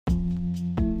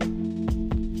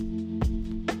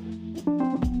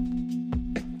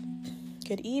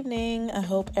Good evening. I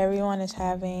hope everyone is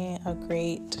having a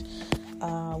great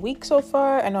week so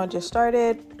far. I know it just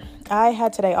started. I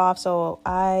had today off, so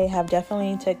I have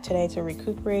definitely took today to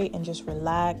recuperate and just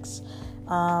relax.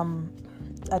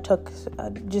 I took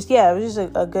it was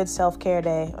just a good self-care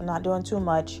day. I'm not doing too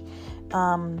much.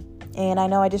 And I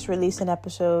know I just released an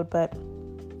episode, but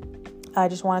I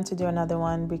just wanted to do another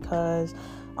one because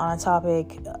on a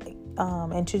topic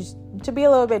and to be a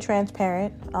little bit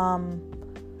transparent,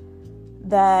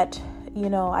 that,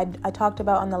 I talked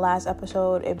about on the last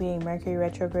episode, it being Mercury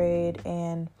retrograde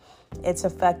and it's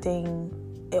supposed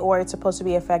to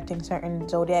be affecting certain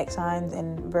zodiac signs,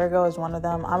 and Virgo is one of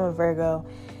them. I'm a Virgo,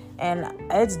 and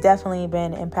it's definitely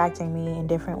been impacting me in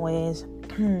different ways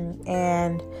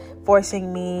and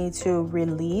forcing me to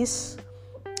release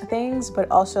things, but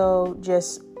also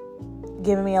just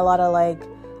giving me a lot of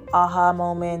aha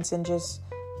moments and just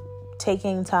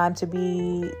taking time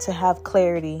to have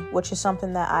clarity, which is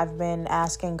something that I've been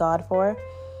asking God for,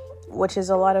 which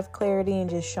is a lot of clarity and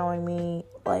just showing me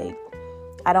I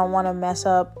don't want to mess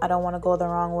up. I don't want to go the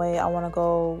wrong way. I want to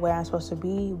go where I'm supposed to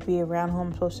be around who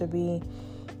I'm supposed to be.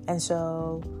 And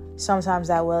so sometimes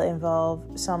that will involve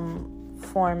some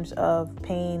forms of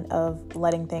pain of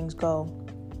letting things go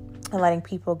and letting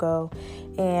people go.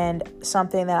 And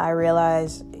something that I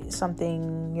realized,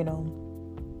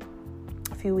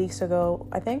 a few weeks ago,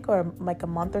 I think, or a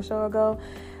month or so ago,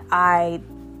 I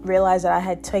realized that I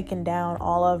had taken down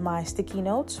all of my sticky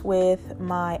notes with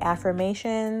my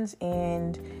affirmations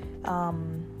and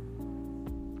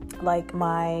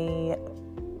my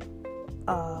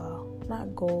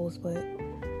not goals, but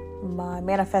my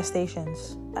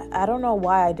manifestations. I don't know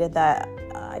why I did that.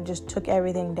 I just took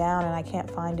everything down and I can't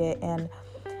find it, and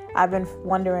I've been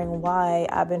wondering why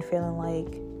I've been feeling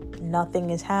like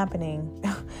nothing is happening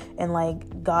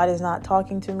and God is not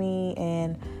talking to me,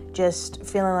 and just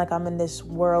feeling like I'm in this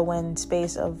whirlwind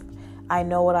space of I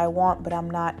know what I want, but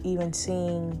I'm not even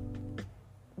seeing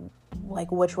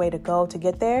which way to go to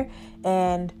get there.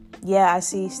 And I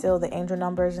see still the angel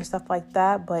numbers and stuff like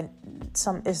that, but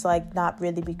it's not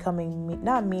really becoming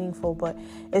not meaningful, but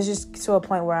it's just to a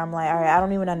point where I'm like, all right, I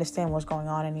don't even understand what's going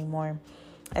on anymore.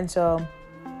 And so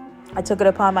I took it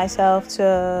upon myself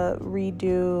to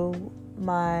redo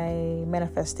my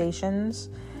manifestations,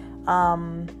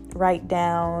 write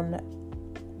down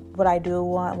what I do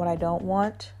want, what I don't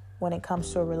want when it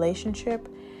comes to a relationship.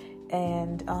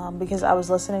 And because I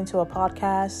was listening to a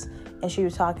podcast and she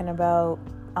was talking about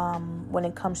when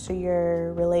it comes to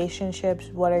your relationships,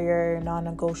 what are your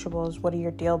non-negotiables, what are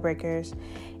your deal breakers.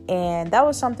 And that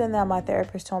was something that my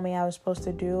therapist told me I was supposed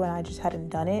to do, and I just hadn't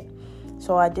done it.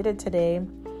 So I did it today,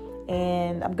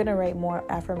 and I'm gonna write more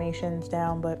affirmations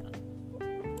down. But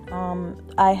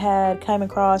I had come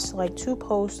across 2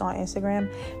 posts on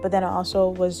Instagram, but then I also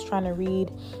was trying to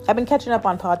read. I've been catching up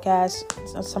on podcasts,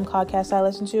 some podcasts I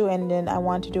listen to, and then I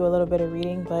wanted to do a little bit of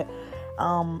reading, but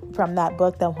from that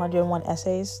book, the 101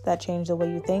 Essays That Change the Way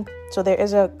You Think. So there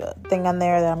is a thing on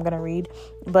there that I'm going to read,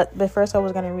 but first I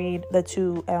was going to read the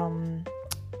 2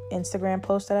 Instagram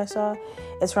posts that I saw.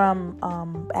 It's from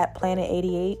at Planet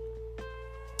 88.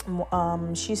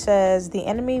 She says, the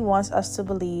enemy wants us to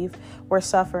believe we're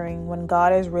suffering when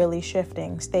God is really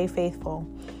shifting. Stay faithful.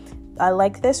 I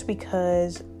like this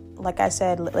because, like I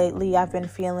said, lately I've been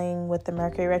feeling with the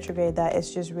Mercury retrograde that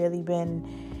it's just really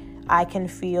been, I can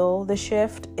feel the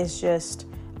shift. It's just,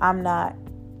 I'm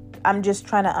just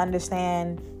trying to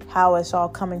understand how it's all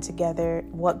coming together,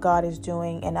 what God is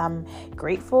doing. And I'm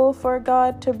grateful for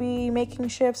God to be making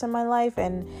shifts in my life,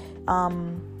 and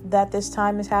that this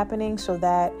time is happening so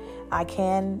that I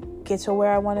can get to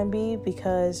where I want to be.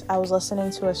 Because I was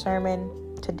listening to a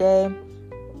sermon today,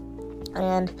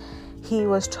 and he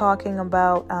was talking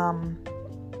about, I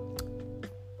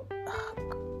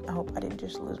hope I didn't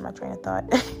just lose my train of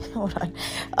thought. Hold on.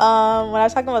 When I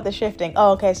was talking about the shifting.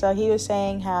 Oh, okay. So he was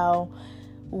saying how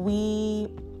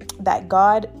that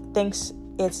God thinks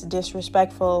it's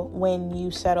disrespectful when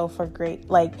you settle for great,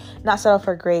 not settle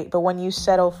for great, but when you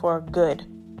settle for good.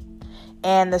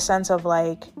 And the sense of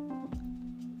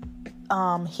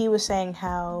he was saying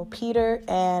how Peter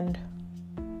and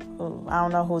I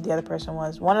don't know who the other person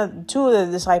was. 2 of the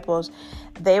disciples,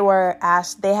 they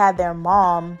had their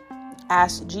mom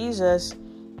ask Jesus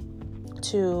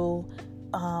to,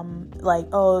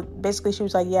 basically she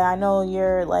was like, yeah, I know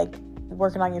you're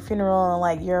working on your funeral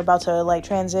and you're about to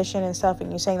transition and stuff,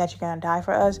 and you're saying that you're gonna die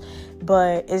for us,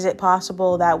 but is it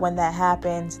possible that when that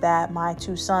happens that my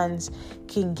 2 sons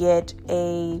can get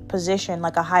a position,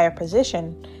 a higher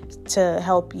position to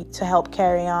help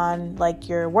carry on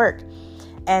your work?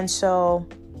 And so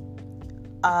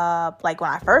when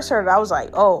I first heard it, I was like,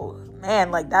 oh,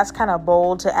 man, like that's kind of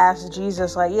bold to ask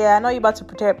Jesus, like, yeah, I know you're about to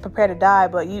prepare to die,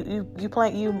 but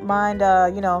you mind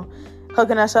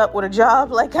hooking us up with a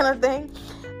job, like, kind of thing.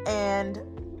 And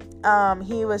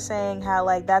he was saying how,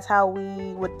 like, that's how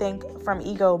we would think from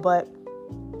ego, but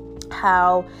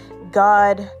how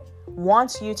God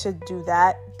wants you to do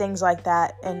that, things like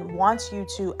that, and wants you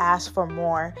to ask for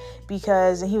more.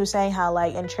 Because he was saying how,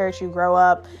 like, in church you grow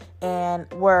up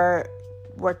and we're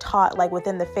taught, like,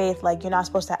 within the faith, like, you're not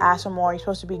supposed to ask for more. You're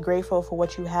supposed to be grateful for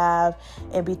what you have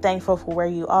and be thankful for where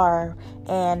you are.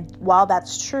 And while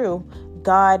that's true,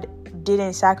 God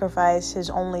didn't sacrifice his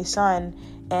only son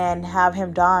and have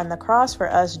him die on the cross for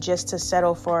us just to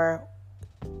settle for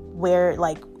where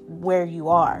you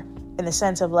are, in the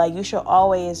sense of, like, you should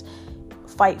always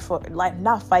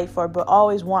but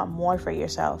always want more for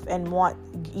yourself and want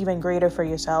even greater for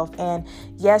yourself. And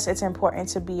yes, it's important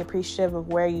to be appreciative of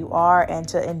where you are and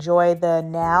to enjoy the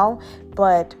now,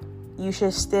 but you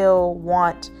should still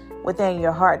want within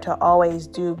your heart to always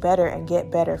do better and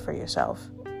get better for yourself.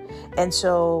 And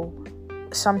so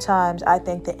sometimes I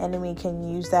think the enemy can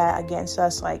use that against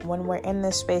us, like when we're in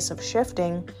this space of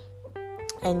shifting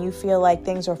and you feel like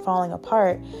things are falling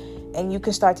apart. And you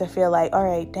can start to feel like, all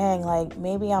right, dang, like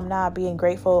maybe I'm not being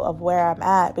grateful of where I'm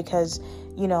at because,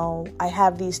 I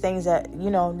have these things that,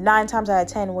 9 times out of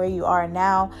 10 where you are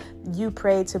now, you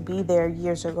prayed to be there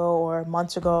years ago or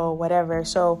months ago or whatever.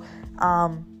 So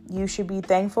you should be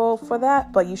thankful for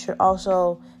that, but you should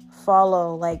also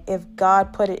follow, like, if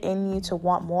God put it in you to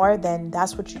want more, then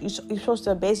that's what you're supposed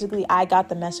to. Basically, I got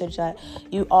the message that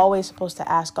you always supposed to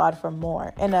ask God for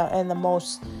more in a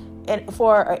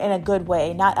good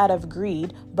way, not out of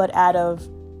greed, but out of,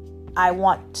 I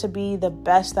want to be the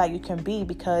best that you can be.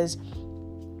 Because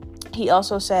he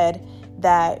also said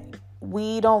that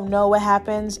we don't know what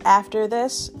happens after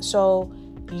this. So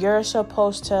you're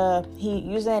supposed to, he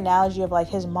used the analogy of, like,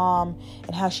 his mom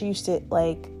and how she used to,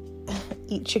 like,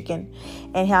 eat chicken,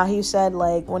 and how he said,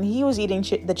 like, when he was eating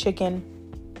the chicken,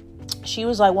 she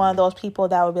was like one of those people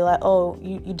that would be like, oh,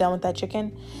 you done with that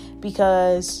chicken?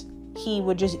 Because he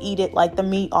would just eat it, like, the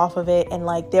meat off of it, and,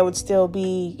 like, there would still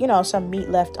be, some meat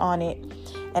left on it,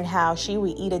 and how she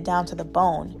would eat it down to the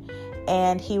bone.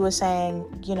 And he was saying,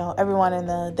 everyone in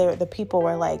the people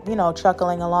were, like,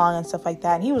 chuckling along and stuff like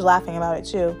that, and he was laughing about it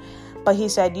too. But he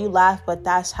said, you laugh, but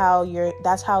that's how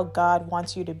God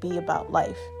wants you to be about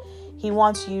life. He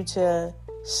wants you to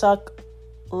suck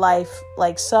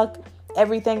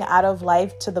everything out of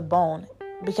life to the bone,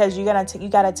 because you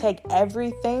gotta take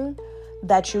everything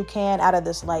that you can out of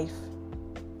this life,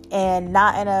 and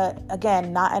not in a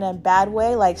bad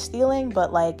way, like stealing,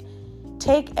 but like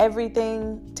take it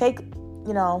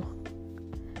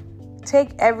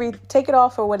all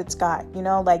for what it's got,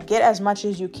 like get as much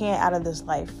as you can out of this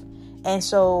life. And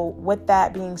so with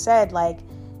that being said, like,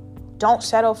 don't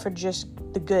settle for just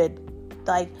the good.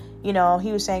 Like,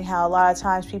 he was saying how a lot of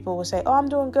times people will say, oh, I'm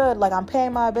doing good, like I'm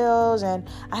paying my bills and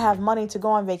I have money to go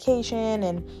on vacation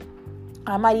and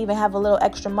I might even have a little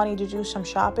extra money to do some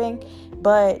shopping.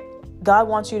 But God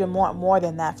wants you to want more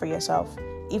than that for yourself.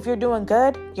 If you're doing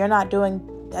good,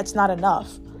 that's not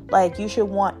enough. Like, you should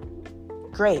want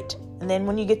great. And then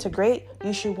when you get to great,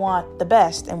 you should want the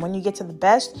best. And when you get to the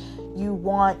best, you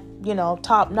want,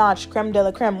 top notch, creme de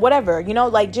la creme, whatever,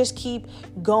 like just keep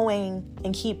going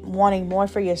and keep wanting more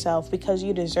for yourself, because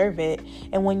you deserve it.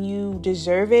 And when you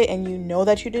deserve it and you know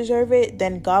that you deserve it,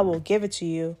 then God will give it to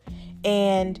you.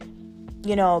 And,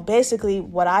 basically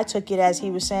what I took it as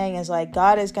he was saying is, like,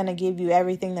 God is going to give you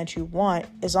everything that you want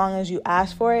as long as you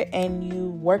ask for it and you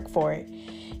work for it.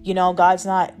 God's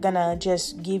not gonna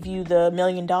just give you the $1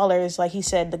 million. Like he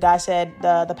said, the guy said,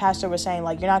 the pastor was saying,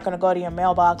 like, you're not gonna go to your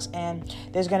mailbox and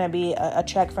there's gonna be a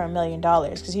check for $1 million.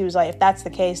 Because he was like, if that's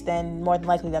the case, then more than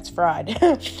likely that's fraud.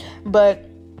 But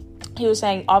he was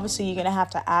saying, obviously, you're gonna have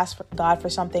to ask for God for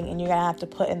something and you're gonna have to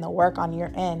put in the work on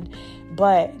your end.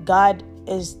 But God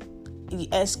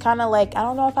it's kind of like, I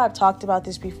don't know if I've talked about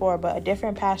this before, but a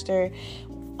different pastor,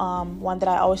 one that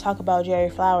I always talk about, Jerry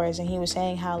Flowers, and he was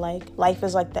saying how, like, life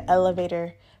is like the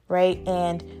elevator, right?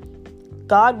 And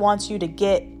God wants you to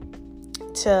get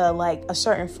to, like, a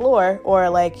certain floor, or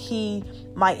like he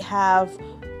might have,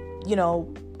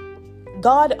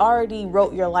 God already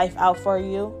wrote your life out for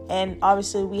you. And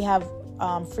obviously we have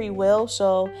free will,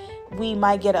 so we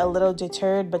might get a little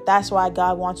deterred, but that's why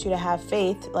God wants you to have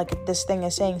faith. Like this thing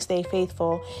is saying, stay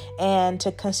faithful, and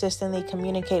to consistently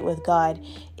communicate with God.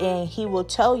 And he will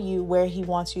tell you where he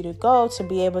wants you to go to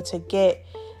be able to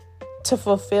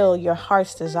fulfill your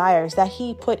heart's desires that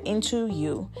he put into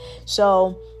you.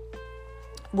 So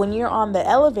when you're on the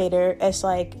elevator, it's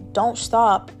like, don't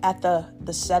stop at the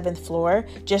the 7th floor,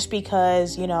 just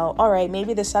because, all right,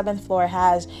 maybe the 7th floor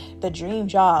has the dream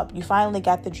job. You finally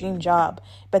got the dream job,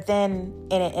 but then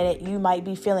in it you might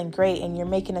be feeling great and you're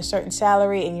making a certain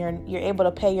salary and you're able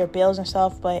to pay your bills and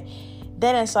stuff. But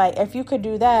then it's like, if you could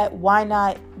do that, why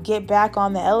not get back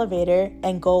on the elevator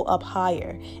and go up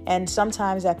higher? And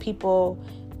sometimes that people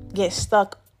get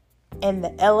stuck in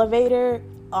the elevator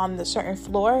on the certain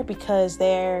floor because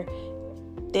they're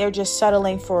just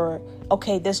settling for,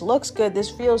 okay, this looks good, this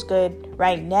feels good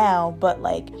right now, but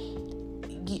like,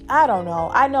 I don't know.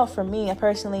 I know for me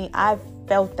personally, I've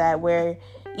felt that where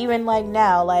even like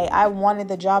now, like I wanted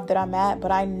the job that I'm at,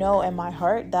 but I know in my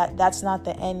heart that that's not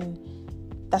the end,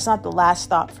 that's not the last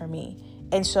stop for me.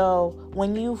 And so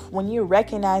when you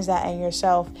recognize that in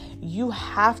yourself, you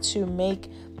have to make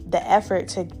the effort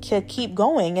to keep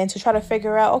going and to try to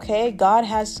figure out, okay, God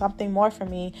has something more for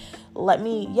me.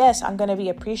 Yes, I'm going to be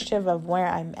appreciative of where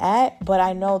I'm at, but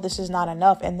I know this is not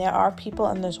enough. And there are people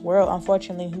in this world,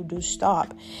 unfortunately, who do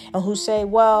stop and who say,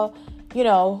 well,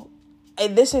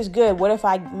 this is good. What if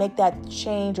I make that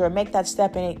change or make that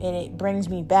step and it brings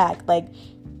me back?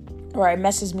 Or it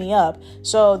messes me up.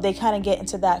 So they kind of get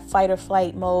into that fight or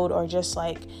flight mode, or just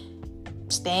like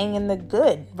staying in the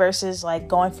good versus like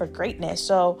going for greatness.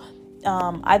 So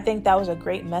I think that was a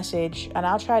great message, and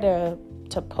I'll try to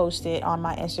post it on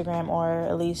my Instagram, or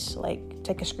at least like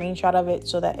take a screenshot of it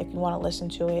so that if you want to listen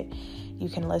to it, you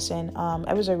can listen.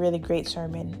 It was a really great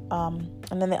sermon.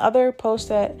 And then the other post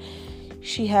that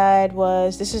she had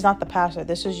was, this is not the pastor,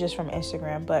 this is just from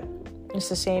Instagram, but it's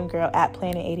the same girl at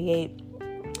Planet 88.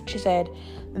 She said,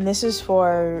 and this is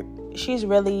she's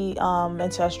really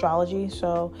into astrology,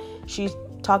 so she's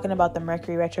talking about the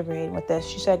Mercury retrograde with this.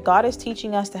 She said, God is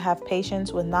teaching us to have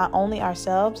patience with not only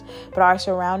ourselves, but our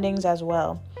surroundings as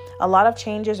well. A lot of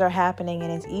changes are happening,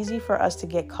 and it's easy for us to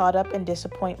get caught up in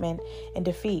disappointment and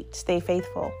defeat. Stay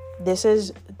faithful. This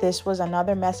was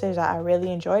another message that I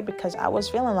really enjoyed, because I was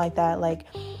feeling like that, like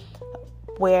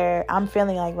where I'm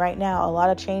feeling like right now, a lot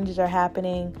of changes are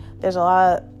happening. There's a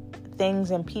lot of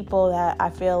things and people that I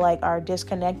feel like are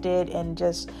disconnected and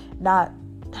just not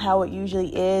how it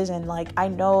usually is. And like, I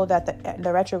know that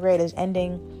the retrograde is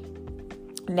ending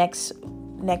next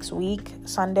week,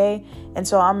 Sunday. And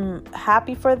so I'm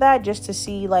happy for that, just to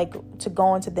see, like, to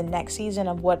go into the next season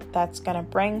of what that's going to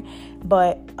bring.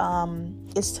 But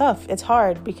it's tough. It's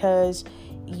hard because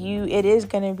it is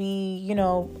going to be,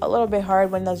 a little bit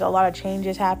hard when there's a lot of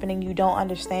changes happening. You don't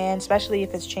understand, especially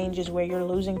if it's changes where you're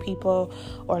losing people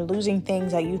or losing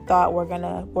things that you thought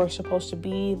were supposed to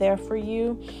be there for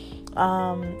you.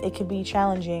 It could be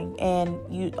challenging, and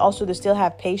you also to still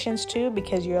have patience too,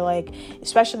 because you're like,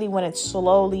 especially when it's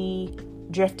slowly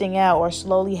drifting out or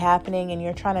slowly happening, and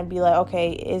you're trying to be like,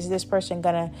 okay, is this person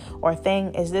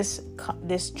is this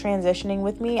transitioning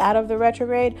with me out of the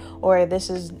retrograde, or this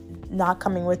is not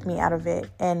coming with me out of it?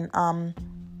 And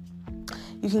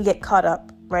you can get caught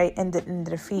up, right, in the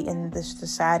defeat and the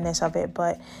sadness of it.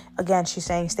 But again, she's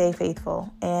saying stay faithful,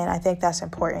 and I think that's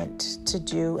important to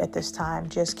do at this time.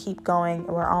 Just keep going.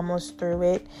 We're almost through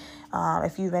it.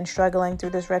 If you've been struggling through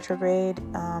this retrograde,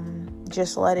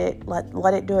 just let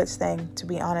it do its thing. To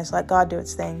be honest, let God do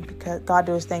its thing,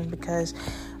 because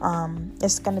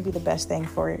it's going to be the best thing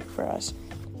for us.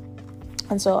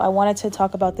 And so I wanted to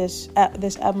talk about this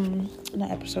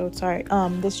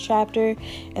chapter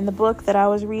in the book that I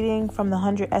was reading from the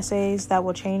 100 Essays That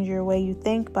Will Change Your Way You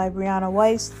Think by Brianna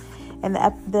Weiss. And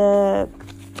I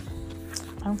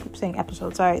don't keep saying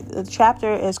episode, sorry. The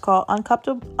chapter is called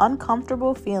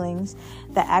Uncomfortable Feelings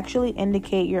That Actually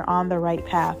Indicate You're on the Right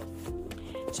Path.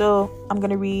 So I'm going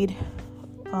to read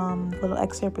a little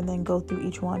excerpt and then go through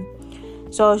each one.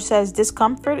 So it says,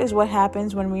 discomfort is what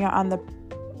happens when we are on the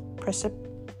precipice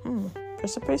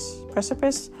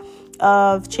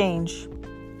of change.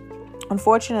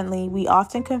 Unfortunately, we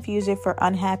often confuse it for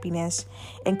unhappiness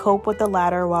and cope with the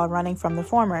latter while running from the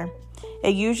former.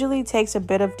 It usually takes a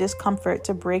bit of discomfort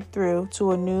to break through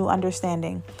to a new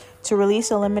understanding, to release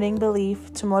a limiting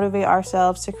belief, to motivate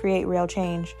ourselves to create real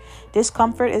change.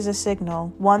 Discomfort is a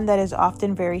signal, one that is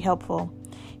often very helpful.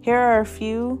 Here are a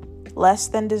few less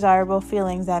than desirable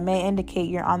feelings that may indicate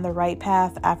you're on the right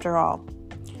path after all.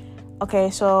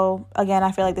 Okay, so again,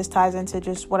 I feel like this ties into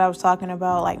just what I was talking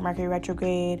about, like Mercury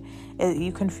retrograde.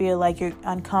 You can feel like you're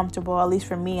uncomfortable. At least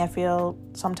for me, I feel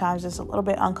sometimes it's a little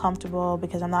bit uncomfortable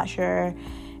because I'm not sure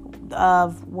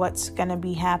of what's going to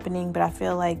be happening. But I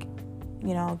feel like,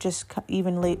 just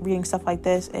even reading stuff like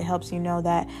this, it helps you know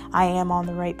that I am on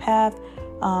the right path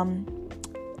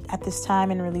at this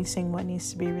time and releasing what needs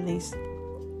to be released.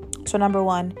 So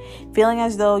 1, feeling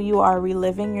as though you are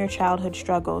reliving your childhood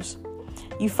struggles.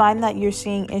 You find that you're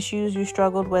seeing issues you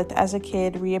struggled with as a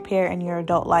kid reappear in your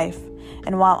adult life.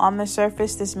 And while on the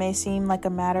surface this may seem like a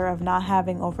matter of not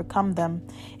having overcome them,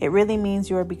 it really means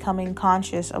you are becoming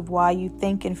conscious of why you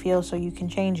think and feel so you can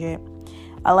change it.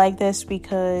 I like this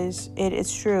because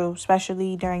it's true,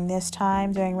 especially during this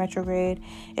time, during retrograde.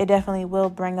 It definitely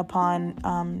will bring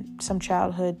upon some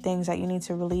childhood things that you need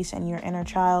to release in your inner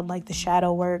child, like the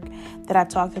shadow work that I've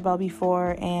talked about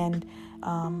before, and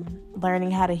learning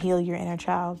how to heal your inner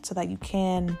child so that you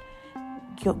can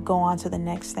go on to the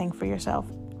next thing for yourself.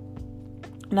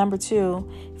 Number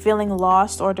 2, feeling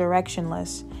lost or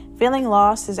directionless. Feeling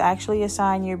lost is actually a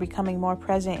sign you're becoming more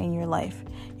present in your life.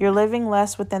 You're living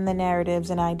less within the narratives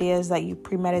and ideas that you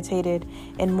premeditated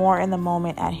and more in the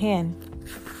moment at hand.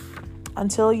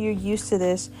 Until you're used to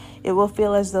this, it will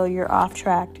feel as though you're off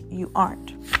track. You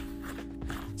aren't.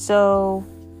 So,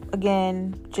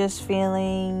 again, just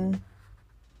feeling,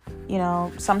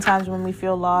 sometimes when we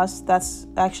feel lost, that's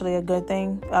actually a good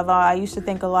thing. Although I used to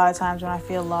think a lot of times when I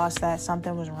feel lost that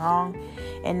something was wrong.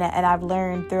 And I've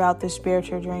learned throughout this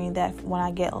spiritual journey that when I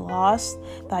get lost,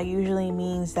 that usually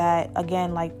means that,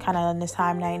 again, like kind of in this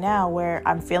time right now where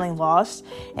I'm feeling lost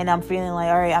and I'm feeling like,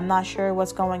 all right, I'm not sure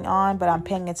what's going on, but I'm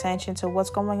paying attention to what's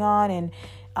going on, and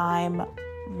I'm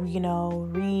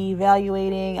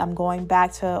reevaluating. I'm going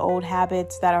back to old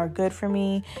habits that are good for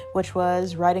me, which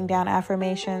was writing down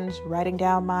affirmations, writing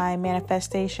down my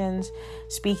manifestations,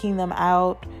 speaking them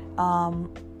out,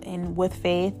 and with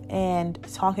faith, and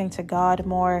talking to God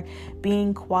more,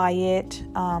 being quiet.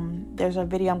 There's a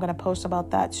video I'm going to post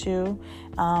about that too.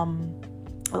 A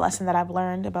lesson that I've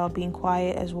learned about being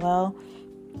quiet as well.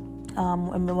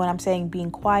 And when I'm saying being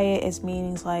quiet, it's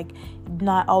meanings like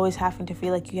not always having to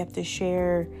feel like you have to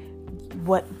share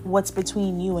what's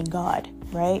between you and God,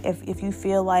 right? If you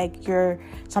feel like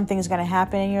something is going to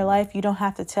happen in your life, you don't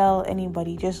have to tell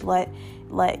anybody. Just let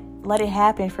it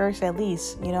happen first, at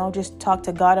least, just talk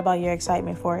to God about your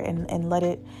excitement for it and let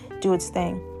it do its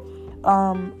thing.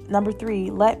 Number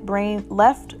 3, left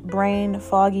brain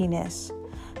fogginess.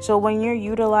 So when you're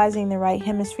utilizing the right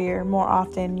hemisphere more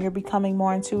often, you're becoming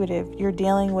more intuitive. You're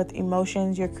dealing with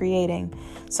emotions you're creating.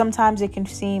 Sometimes it can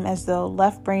seem as though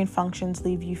left brain functions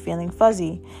leave you feeling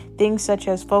fuzzy. Things such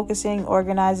as focusing,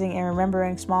 organizing, and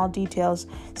remembering small details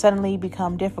suddenly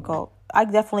become difficult. I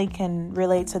definitely can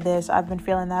relate to this. I've been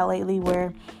feeling that lately,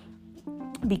 where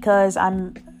because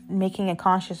I'm making a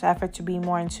conscious effort to be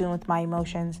more in tune with my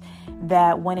emotions,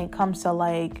 that when it comes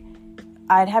to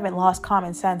I haven't lost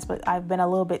common sense, but I've been a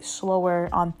little bit slower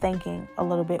on thinking a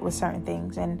little bit with certain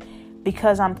things. And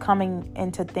because I'm coming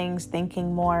into things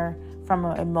thinking more from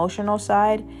an emotional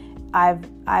side,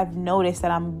 I've noticed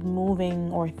that I'm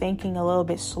moving or thinking a little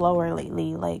bit slower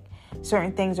lately. Like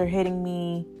certain things are hitting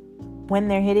me when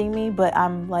they're hitting me, but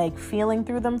I'm feeling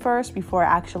through them first before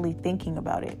actually thinking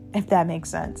about it, if that makes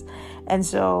sense. And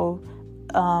so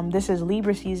this is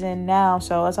Libra season now,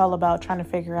 so it's all about trying to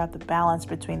figure out the balance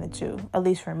between the two, at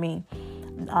least for me.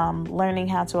 Learning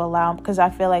how to allow, because I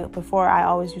feel like before I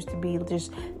always used to be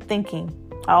just thinking.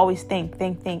 I always think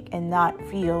and not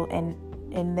feel,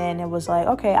 and then it was like,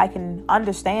 okay, I can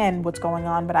understand what's going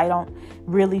on, but I don't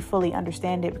really fully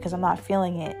understand it because I'm not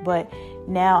feeling it. But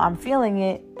now I'm feeling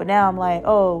it, but now I'm like,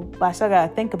 oh, but I still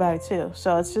gotta think about it too.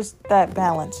 So it's just that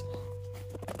balance.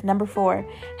 Number 4,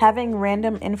 having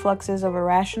random influxes of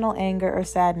irrational anger or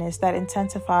sadness that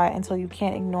intensify until you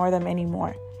can't ignore them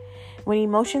anymore. When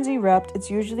emotions erupt,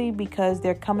 it's usually because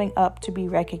they're coming up to be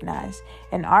recognized,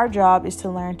 and our job is to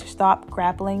learn to stop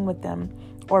grappling with them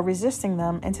or resisting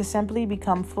them and to simply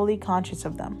become fully conscious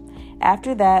of them.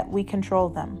 After that, we control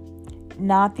them,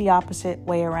 not the opposite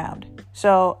way around.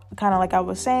 So kind of like I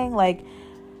was saying,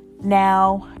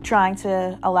 now trying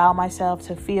to allow myself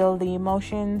to feel the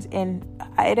emotions, and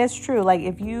it is true.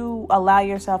 If you allow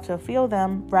yourself to feel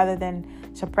them rather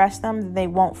than suppress them, they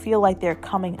won't feel like they're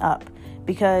coming up.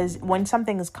 Because when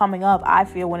something is coming up, I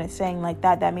feel when it's saying like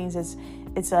that means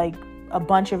it's like a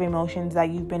bunch of emotions that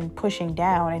you've been pushing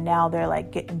down, and now they're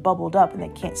getting bubbled up and they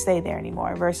can't stay there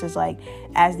anymore. Versus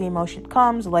as the emotion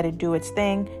comes, let it do its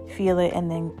thing, feel it,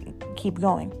 and then keep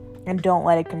going. And don't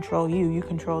let it control you. You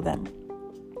control them.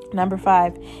 Number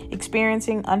 5,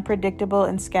 experiencing unpredictable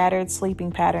and scattered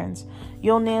sleeping patterns.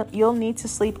 You'll need to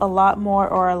sleep a lot more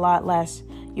or a lot less.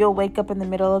 You'll wake up in the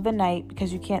middle of the night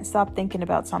because you can't stop thinking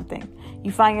about something.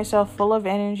 You find yourself full of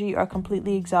energy or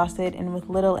completely exhausted and with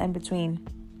little in between.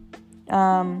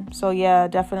 So yeah,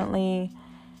 definitely.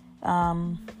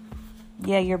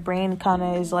 Your brain kind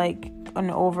of is like an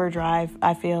overdrive,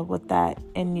 I feel, with that,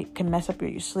 and it can mess up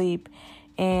your sleep.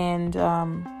 And,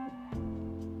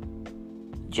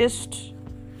 just,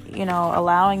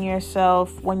 allowing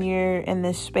yourself, when you're in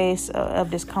this space of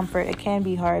discomfort, it can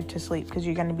be hard to sleep because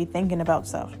you're going to be thinking about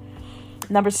stuff.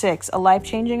 Number 6, a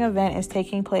life-changing event is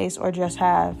taking place or just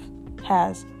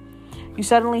has. You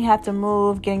suddenly have to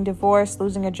move, getting divorced,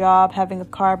 losing a job, having a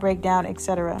car breakdown,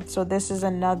 etc. So this is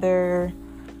another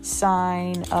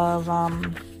sign of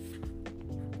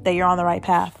that you're on the right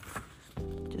path.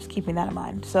 Just keeping that in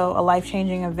mind. So a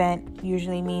life-changing event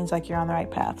usually means like you're on the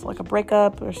right path, like a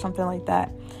breakup or something like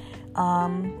that.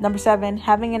 Number 7,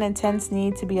 having an intense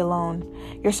need to be alone.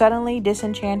 You're suddenly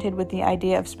disenchanted with the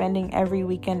idea of spending every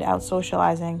weekend out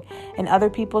socializing, and other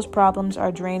people's problems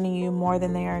are draining you more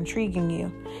than they are intriguing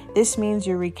you. This means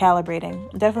you're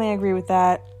recalibrating. Definitely agree with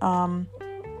that.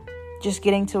 Just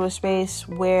getting to a space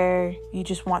where you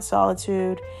just want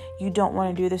solitude. You don't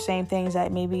want to do the same things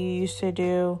that maybe you used to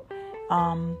do,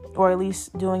 or at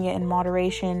least doing it in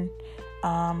moderation.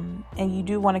 And you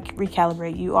do want to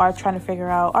recalibrate. You are trying to figure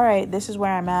out, all right, this is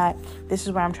where I'm at. This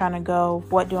is where I'm trying to go.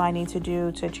 What do I need to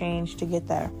do to change to get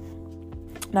there?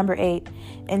 Number 8,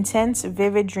 intense,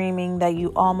 vivid dreaming that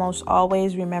you almost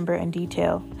always remember in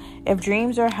detail. If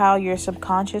dreams are how your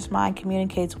subconscious mind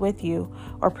communicates with you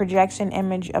or projects an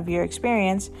image of your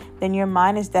experience, then your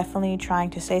mind is definitely trying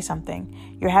to say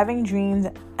something. You're having dreams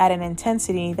at an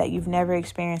intensity that you've never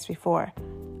experienced before.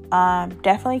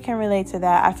 Definitely can relate to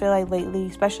that. I feel like lately,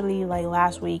 especially like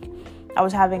last week, I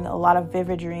was having a lot of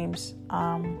vivid dreams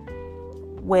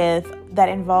that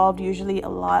involved usually a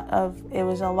lot of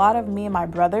me and my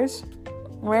brothers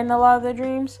were in a lot of the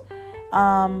dreams,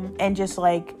 and just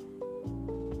like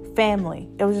family.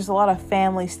 It was just a lot of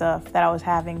family stuff that I was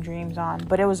having dreams on,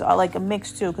 but it was like a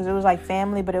mix too, because it was like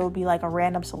family, but it would be like a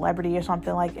random celebrity or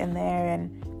something like in there,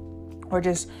 or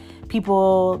just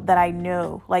people that I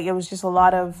knew. Like it was just a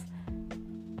lot of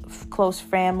close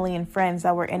family and friends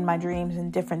that were in my dreams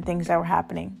and different things that were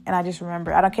happening. And I just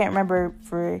remember, can't remember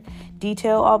for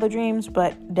detail all the dreams,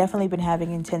 but definitely been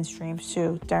having intense dreams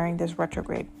too during this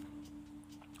retrograde.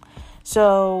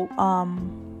 So,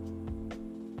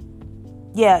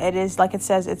 yeah, it is like it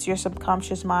says, it's your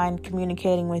subconscious mind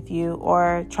communicating with you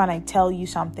or trying to tell you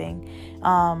something.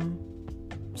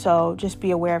 So just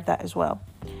be aware of that as well.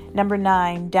 Number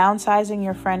 9, downsizing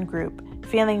your friend group,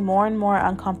 feeling more and more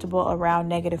uncomfortable around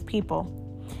negative people.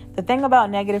 The thing about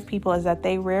negative people is that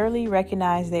they rarely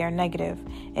recognize they are negative.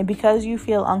 And because you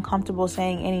feel uncomfortable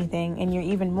saying anything, and you're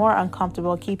even more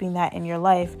uncomfortable keeping that in your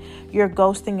life, you're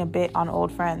ghosting a bit on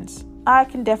old friends. I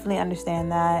can definitely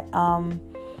understand that.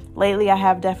 Lately, I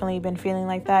have definitely been feeling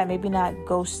like that. Maybe not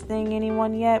ghosting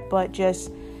anyone yet, but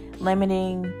just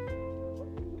limiting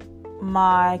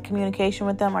my communication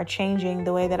with them or changing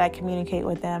the way that I communicate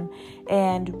with them,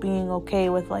 and being okay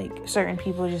with like certain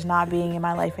people just not being in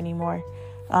my life anymore,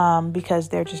 because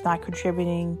they're just not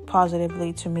contributing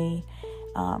positively to me,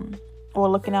 or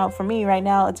looking out for me. Right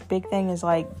now, it's a big thing is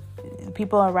like the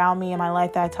people around me in my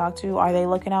life that I talk to, are they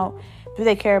looking out? Do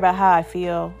they care about how I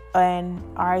feel? And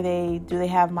do they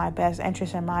have my best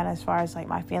interest in mind as far as like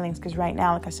my feelings? Because right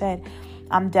now, like I said,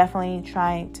 I'm definitely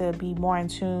trying to be more in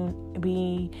tune,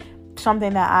 be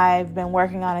something that I've been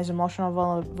working on is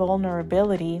emotional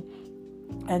vulnerability.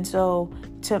 And so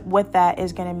with that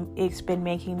it's been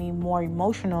making me more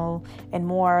emotional and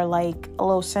more like a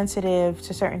little sensitive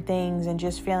to certain things, and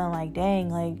just feeling like, dang,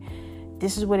 like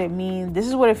this is what it means. This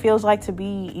is what it feels like to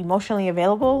be emotionally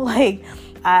available. Like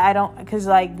I don't, because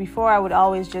like before I would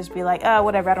always just be like, oh,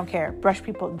 whatever, I don't care. Brush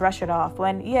it off.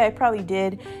 When, yeah, it probably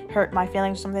did hurt my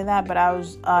feelings or something like that, but I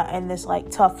was in this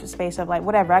like tough space of like,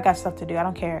 whatever, I got stuff to do. I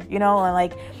don't care, and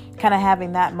like kind of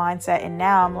having that mindset. And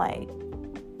now I'm like,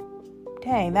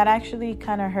 dang, that actually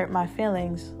kind of hurt my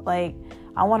feelings. Like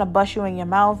I want to bust you in your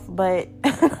mouth, but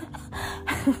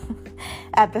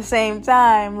at the same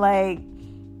time, like,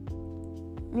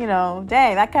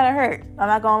 dang, that kind of hurt. I'm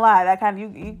not gonna lie. That kind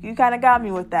of, you kind of got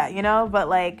me with that, but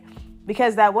like,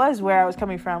 because that was where I was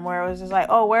coming from, where it was just like,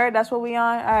 oh, word, that's what we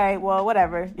on? All right, well,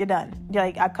 whatever, you're done.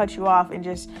 Like, I cut you off and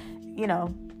just,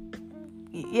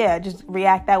 just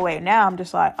react that way. Now I'm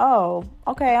just like, oh,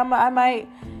 okay, I might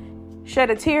shed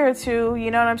a tear or two,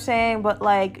 you know what I'm saying? But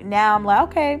like, now I'm like,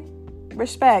 okay,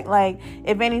 respect. Like,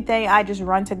 if anything, I just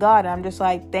run to God and I'm just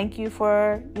like, thank you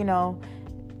for,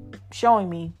 showing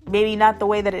me. Maybe not the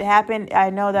way that it happened. I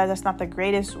know that that's not the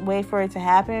greatest way for it to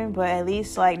happen, but at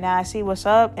least like now I see what's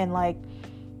up, and like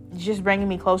just bringing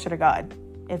me closer to God.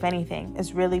 If anything,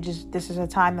 it's really just, this is a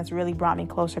time that's really brought me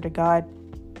closer to God,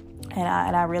 and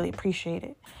I really appreciate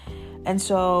it. And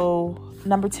so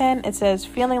number 10, it says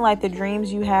feeling like the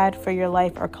dreams you had for your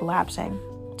life are collapsing.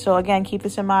 So again, keep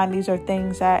this in mind. These are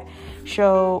things that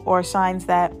show or signs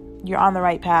that you're on the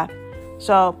right path.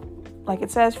 So like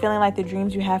it says, feeling like the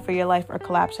dreams you have for your life are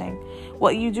collapsing.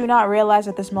 What you do not realize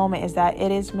at this moment is that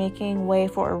it is making way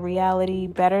for a reality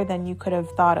better than you could have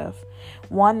thought of.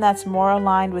 One that's more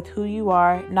aligned with who you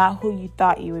are, not who you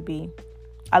thought you would be.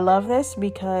 I love this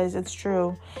because it's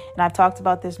true. And I've talked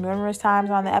about this numerous times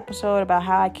on the episode about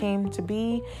how I came to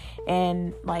be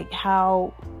and like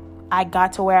how I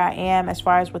got to where I am as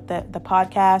far as with the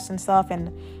podcast and stuff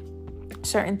and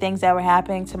certain things that were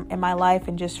happening in my life.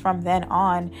 And just from then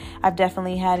on, I've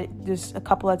definitely had just a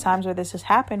couple of times where this has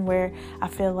happened where I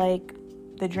feel like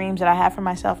the dreams that I have for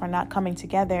myself are not coming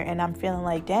together. And I'm feeling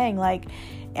like, dang, like,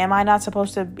 am I not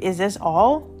supposed to, is this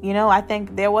all? You know, I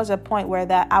think there was a point where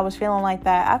that I was feeling like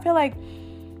that. I feel like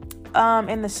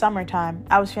in the summertime,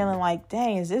 I was feeling like,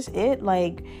 dang, is this it?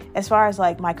 Like, as far as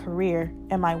like my career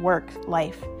and my work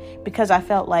life, because I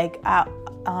felt like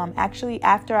actually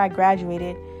after I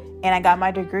graduated and I got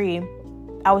my degree,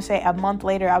 I would say a month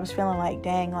later, I was feeling like,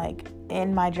 dang, like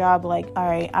in my job, like, all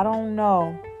right, I don't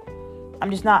know.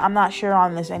 I'm not sure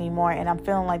on this anymore. And I'm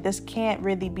feeling like this can't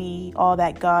really be all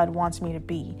that God wants me to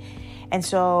be. And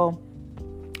so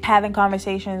having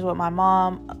conversations with my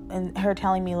mom and her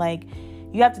telling me like,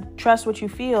 you have to trust what you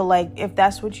feel. Like if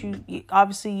that's what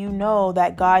obviously, you know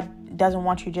that God doesn't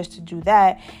want you just to do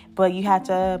that, but you have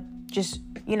to just,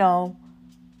 you know,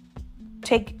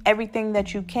 take everything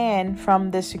that you can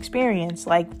from this experience,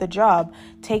 like the job,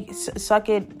 suck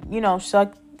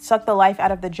the life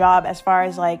out of the job as far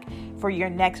as like for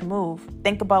your next move.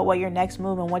 Think about what your next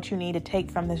move and what you need to take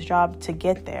from this job to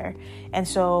get there. And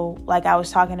so like I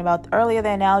was talking about earlier, the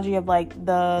analogy of like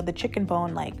the chicken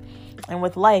bone, like, and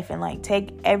with life, and like take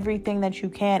everything that you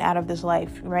can out of this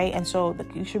life, right? And so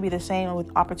you should be the same with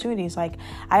opportunities. Like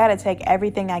I got to take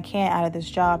everything I can out of this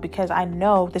job because I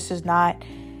know this is not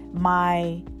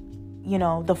my, you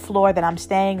know, the floor that I'm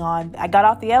staying on. I got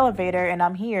off the elevator and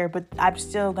I'm here, but I'm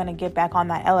still going to get back on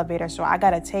that elevator. So I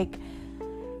got to take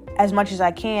as much as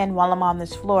I can while I'm on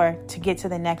this floor to get to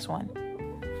the next one.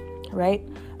 Right?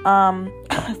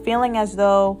 Feeling as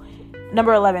though,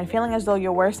 number 11, feeling as though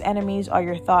your worst enemies are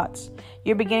your thoughts.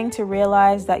 You're beginning to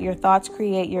realize that your thoughts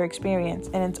create your experience,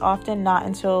 and it's often not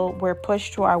until we're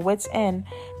pushed to our wits' end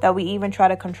that we even try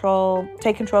to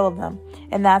take control of them.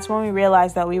 And that's when we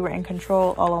realize that we were in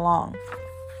control all along.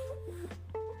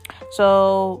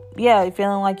 So yeah,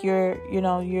 feeling like your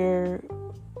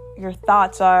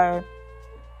thoughts are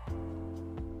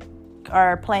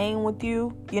playing with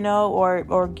you, you know, or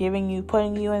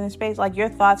putting you in a space. Like your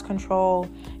thoughts control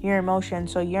your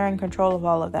emotions, so you're in control of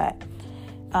all of that.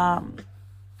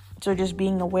 So just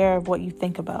being aware of what you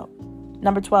think about.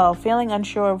 Number 12, feeling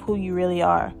unsure of who you really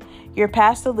are. Your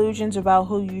past illusions about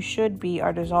who you should be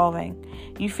are dissolving.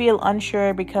 You feel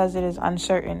unsure because it is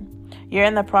uncertain. You're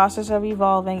in the process of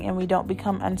evolving, and we don't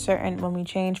become uncertain when we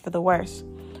change for the worse.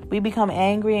 We become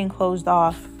angry and closed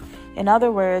off. In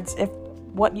other words, if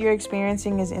what you're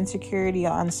experiencing is insecurity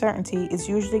or uncertainty, it's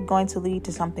usually going to lead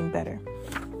to something better.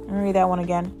 Let me read that one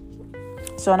again.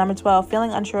 So number 12,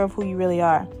 feeling unsure of who you really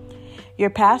are. Your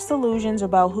past illusions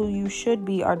about who you should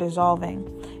be are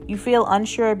dissolving. You feel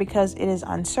unsure because it is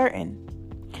uncertain.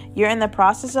 You're in the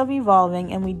process of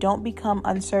evolving, and we don't become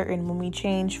uncertain when we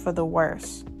change for the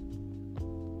worse.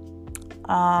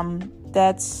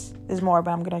 There's more,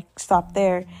 but I'm going to stop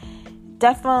there.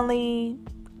 Definitely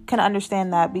can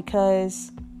understand that,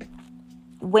 because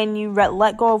when you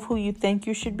let go of who you think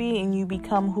you should be and you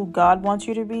become who God wants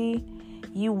you to be,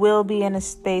 you will be in a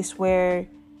space where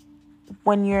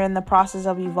when you're in the process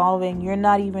of evolving, you're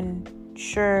not even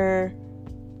sure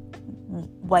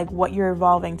like what you're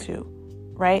evolving to,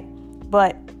 right?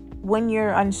 But when you're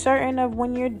uncertain of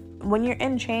when you're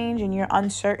in change and you're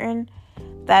uncertain,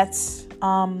 that's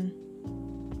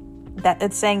that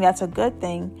it's saying that's a good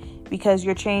thing, because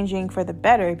you're changing for the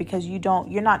better, because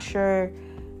you're not sure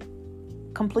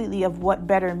completely of what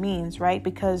better means, right?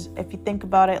 Because if you think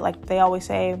about it, like they always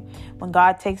say, when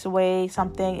God takes away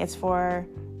something, it's for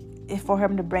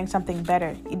him to bring something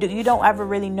better. You don't ever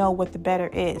really know what the better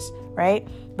is, right?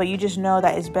 But you just know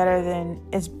that it's better than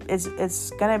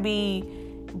it's gonna be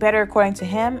better according to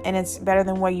him, and it's better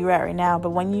than where you're at right now.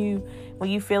 But when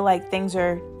you feel like things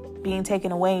are being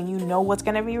taken away and you know what's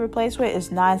gonna be replaced with,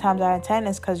 it's 9 times out of 10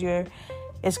 is because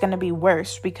it's gonna be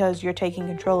worse, because you're taking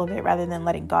control of it rather than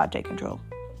letting God take control.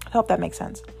 I hope that makes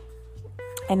sense.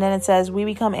 And then it says, we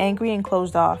become angry and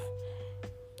closed off.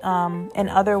 In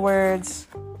other words,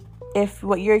 if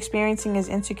what you're experiencing is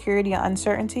insecurity or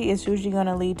uncertainty, it's usually going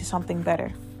to lead to something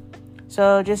better.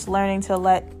 So just learning to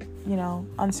let,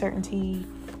 uncertainty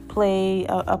play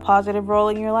a positive role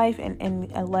in your life, and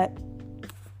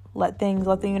let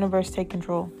the universe take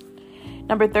control.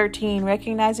 Number 13,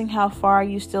 recognizing how far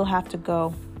you still have to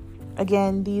go.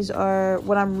 Again, these are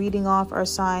what I'm reading off are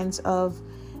signs of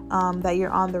that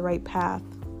you're on the right path,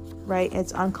 right?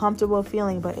 It's uncomfortable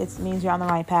feeling, but it means you're on the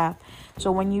right path.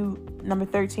 So number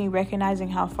 13, recognizing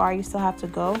how far you still have to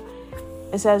go.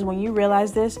 It says when you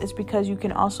realize this, it's because you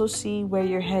can also see where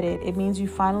you're headed. It means you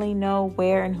finally know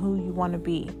where and who you want to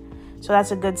be. So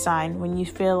that's a good sign when you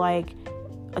feel like,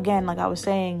 again, like I was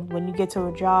saying, when you get to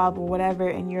a job or whatever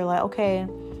and you're like, okay,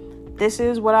 this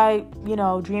is what I,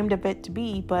 dreamed of it to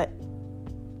be, but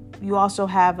you also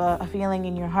have a feeling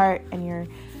in your heart and your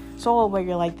soul where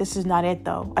you're like, this is not it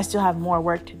though. I still have more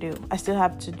work to do. I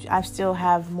still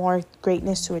have more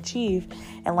greatness to achieve.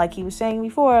 And like he was saying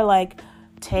before, like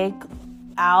take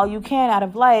all you can out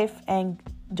of life and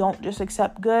don't just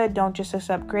accept good. Don't just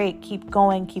accept great. Keep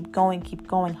going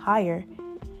higher.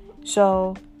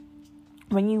 So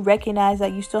when you recognize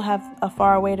that you still have a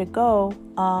far way to go,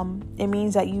 it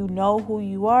means that you know who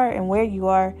you are and where you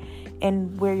are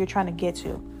and where you're trying to get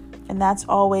to. And that's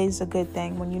always a good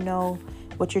thing when you know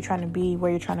what you're trying to be, where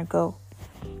you're trying to go.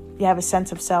 You have a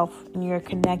sense of self and you're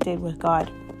connected with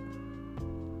God.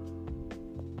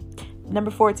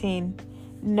 Number 14,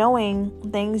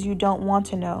 knowing things you don't want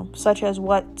to know, such as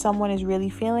what someone is really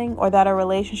feeling or that a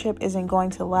relationship isn't going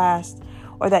to last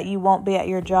or that you won't be at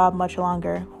your job much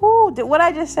longer. What did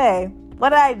I just say? What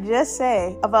did I just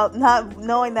say about not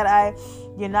knowing that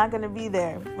you're not going to be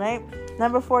there, right?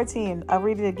 Number 14, I'll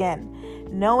read it again.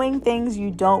 Knowing things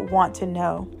you don't want to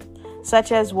know,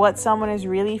 such as what someone is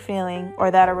really feeling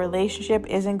or that a relationship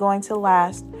isn't going to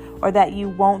last or that you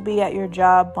won't be at your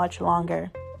job much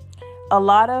longer. A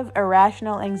lot of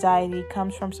irrational anxiety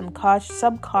comes from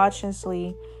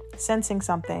subconsciously sensing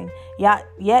something,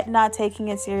 yet not taking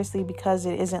it seriously because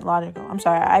it isn't logical. I'm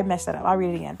sorry, I messed that up. I'll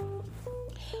read it again.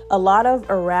 A lot of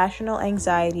irrational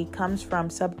anxiety comes from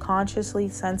subconsciously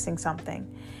sensing something,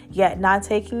 yet not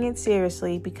taking it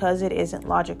seriously because it isn't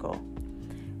logical.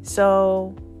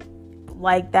 So,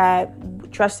 like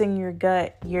that, trusting your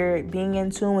gut, you're being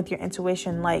in tune with your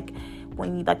intuition, like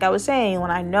I was saying,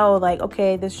 when I know, like,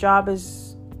 okay, this job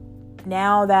is,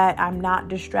 now that I'm not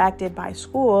distracted by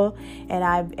school and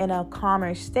I'm in a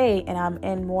calmer state and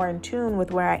I'm more in tune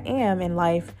with where I am in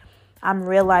life, I'm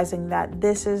realizing that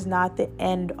this is not the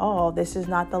end all. This is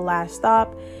not the last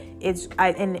stop.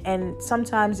 And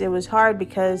sometimes it was hard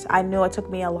because I knew it took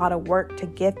me a lot of work to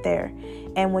get there.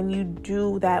 And when you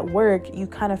do that work, you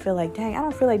kind of feel like, dang, I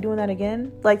don't feel like doing that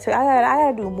again. Like, I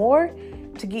gotta do more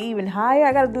to get even higher.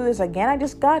 I got to do this again. I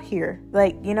just got here,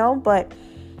 but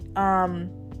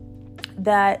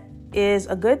that is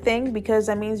a good thing because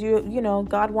that means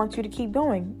God wants you to keep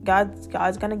going. God's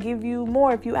going to give you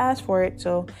more if you ask for it.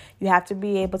 So you have to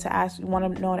be able to ask. You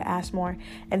want to know to ask more.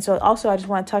 And so also I just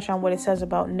want to touch on what it says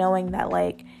about knowing that,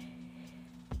 like,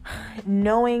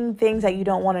 knowing things that you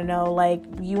don't want to know, like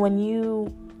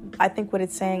I think what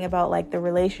it's saying about like the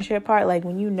relationship part, like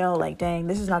when like, dang,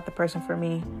 this is not the person for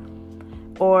me.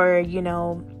 Or,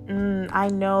 I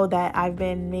know that I've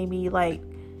been maybe like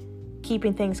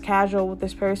keeping things casual with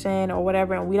this person or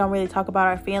whatever. And we don't really talk about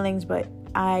our feelings, but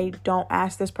I don't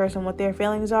ask this person what their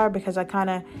feelings are because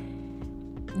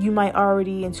you might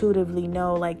already intuitively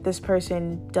know, like, this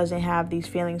person doesn't have these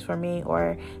feelings for me,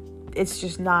 or it's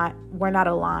just we're not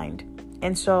aligned.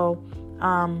 And so,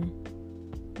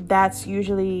 that's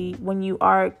usually when you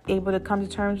are able to come to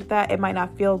terms with that. It might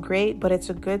not feel great, but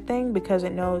it's a good thing because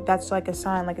that's like a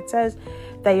sign, like it says,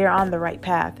 that you're on the right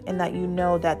path and that you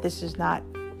know that this is not,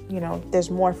 there's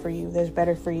more for you. There's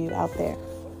better for you out there.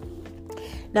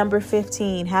 Number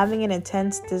 15, having an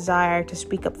intense desire to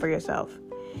speak up for yourself.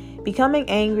 Becoming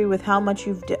angry with how much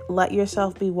you've let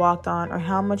yourself be walked on or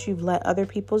how much you've let other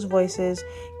people's voices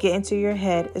get into your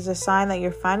head is a sign that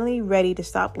you're finally ready to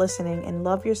stop listening and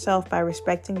love yourself by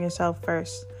respecting yourself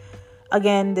first.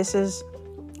 Again, this is,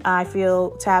 I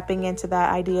feel, tapping into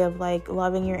that idea of like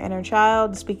loving your inner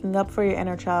child, speaking up for your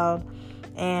inner child,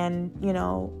 and,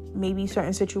 maybe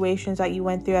certain situations that you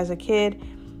went through as a kid,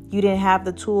 you didn't have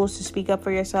the tools to speak up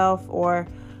for yourself or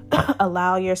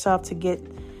allow yourself to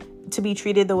be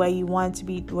treated the way you want to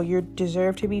be, or you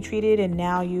deserve to be treated. And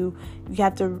now you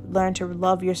have to learn to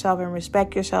love yourself and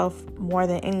respect yourself more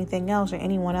than anything else or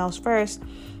anyone else first.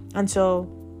 And so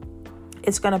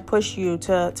it's going to push you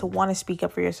to want to speak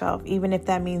up for yourself, even if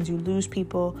that means you lose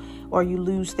people or you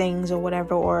lose things or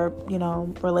whatever, or,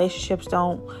 relationships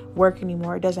don't work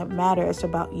anymore. It doesn't matter. It's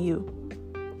about you.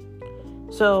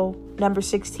 So number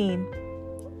 16,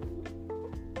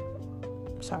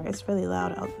 sorry, it's really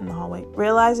loud out in the hallway.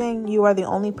 Realizing you are the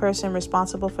only person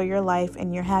responsible for your life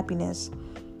and your happiness.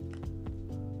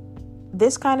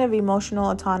 This kind of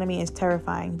emotional autonomy is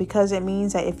terrifying because it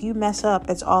means that if you mess up,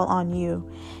 it's all on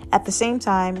you. At the same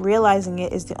time, realizing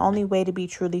it is the only way to be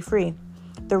truly free.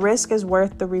 The risk is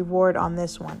worth the reward on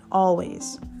this one,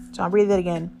 always. So I'll read it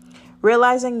again.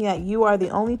 Realizing that you are the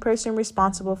only person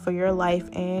responsible for your life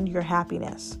and your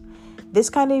happiness.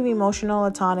 This kind of emotional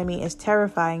autonomy is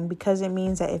terrifying because it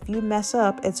means that if you mess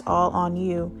up, it's all on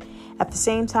you. At the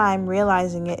same time,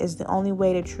 realizing it is the only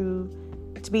way to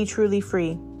be truly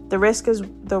free. The risk is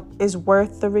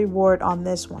worth the reward on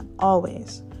this one,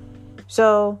 always.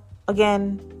 So,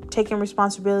 again, taking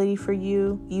responsibility for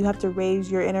you. You have to raise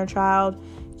your inner child.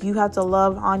 You have to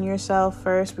love on yourself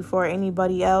first before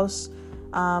anybody else.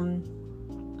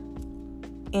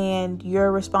 And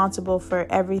you're responsible for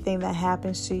everything that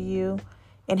happens to you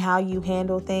and how you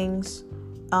handle things.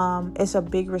 It's a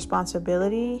big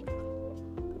responsibility,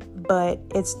 but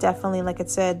it's definitely, like it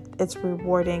said, it's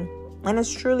rewarding. And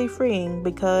it's truly freeing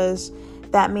because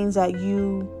that means that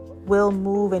you will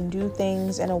move and do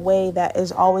things in a way that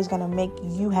is always going to make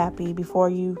you happy before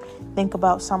you think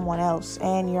about someone else.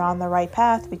 And you're on the right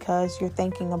path because you're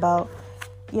thinking about,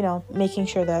 making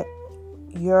sure that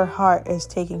your heart is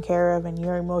taken care of and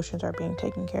your emotions are being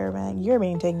taken care of and you're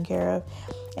being taken care of.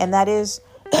 And that is,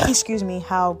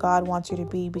 how God wants you to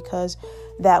be, because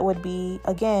that would be,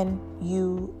 again,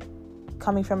 you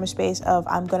coming from a space of,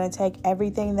 I'm going to take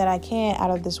everything that I can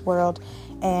out of this world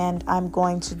and I'm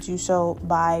going to do so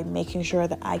by making sure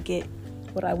that I get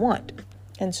what I want.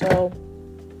 And so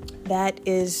that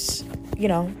is,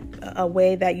 a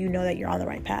way that that you're on the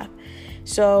right path.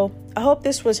 So I hope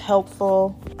this was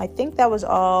helpful. I think those were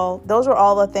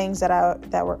all the things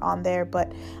that were on there,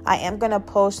 but I am going to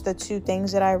post the 2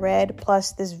 things that I read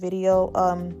plus this video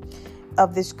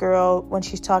of this girl when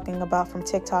she's talking about from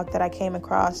TikTok that I came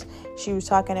across. She was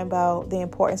talking about the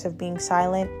importance of being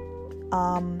silent,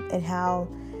 and how,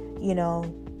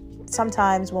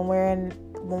 sometimes when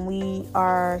we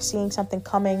are seeing something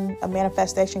coming, a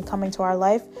manifestation coming to our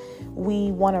life,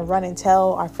 we want to run and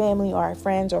tell our family or our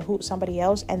friends or somebody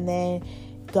else. And then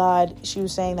she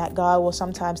was saying that God will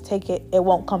sometimes take it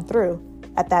won't come through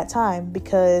at that time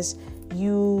because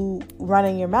you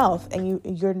running your mouth and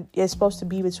it's supposed to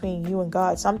be between you and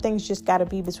God. Some things just got to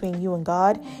be between you and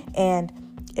God. And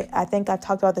I think I've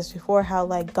talked about this before, how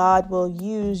like God will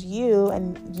use you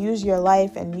and use your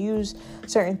life and use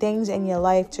certain things in your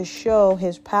life to show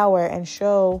his power and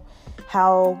show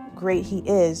how great he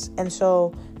is. And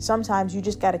so sometimes you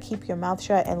just got to keep your mouth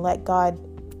shut and let God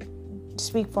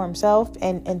speak for himself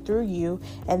and through you.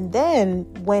 And then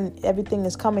when everything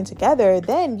is coming together,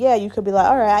 then you could be like,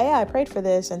 all right, I prayed for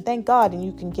this and thank God. And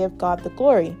you can give God the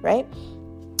glory, right?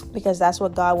 Because that's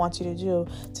what God wants you to do,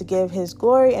 to give his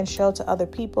glory and show to other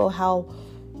people how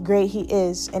great he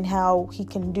is and how he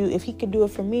can do. If he could do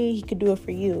it for me, he could do it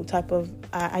for you type of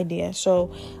idea.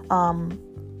 So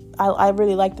I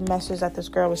really like the message that this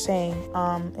girl was saying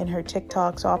in her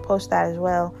TikTok. So I'll post that as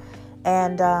well.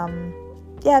 And I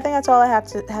think that's all I have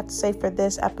to say for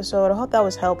this episode. I hope that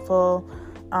was helpful.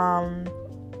 And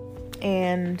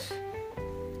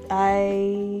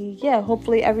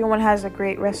hopefully everyone has a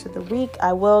great rest of the week.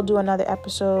 I will do another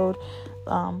episode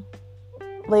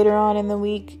later on in the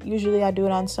week. Usually I do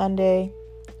it on Sunday.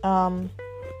 And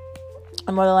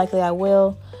more than likely I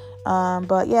will.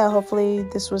 But hopefully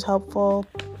this was helpful.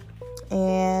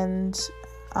 And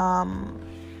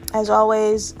as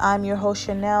always, I'm your host,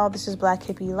 Chanel. This is Black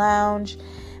Hippie Lounge.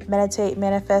 Meditate,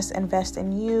 manifest, invest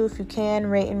in you. If you can,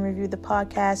 rate and review the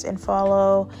podcast and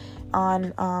follow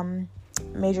on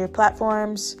major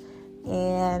platforms.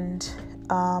 And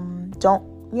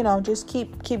just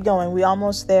keep going. We're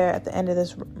almost there at the end of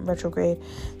this retrograde.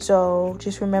 So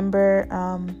just remember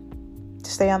to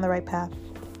stay on the right path.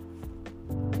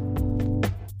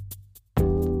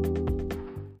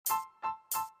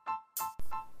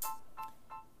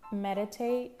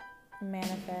 Meditate,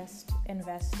 manifest,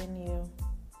 invest in you.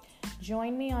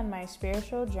 Join me on my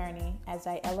spiritual journey as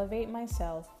I elevate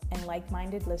myself and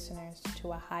like-minded listeners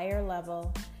to a higher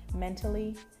level,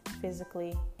 mentally,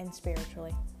 physically, and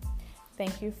spiritually.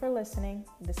 Thank you for listening.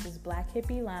 This is Black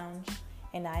Hippie Lounge,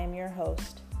 and I am your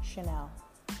host, Chanel.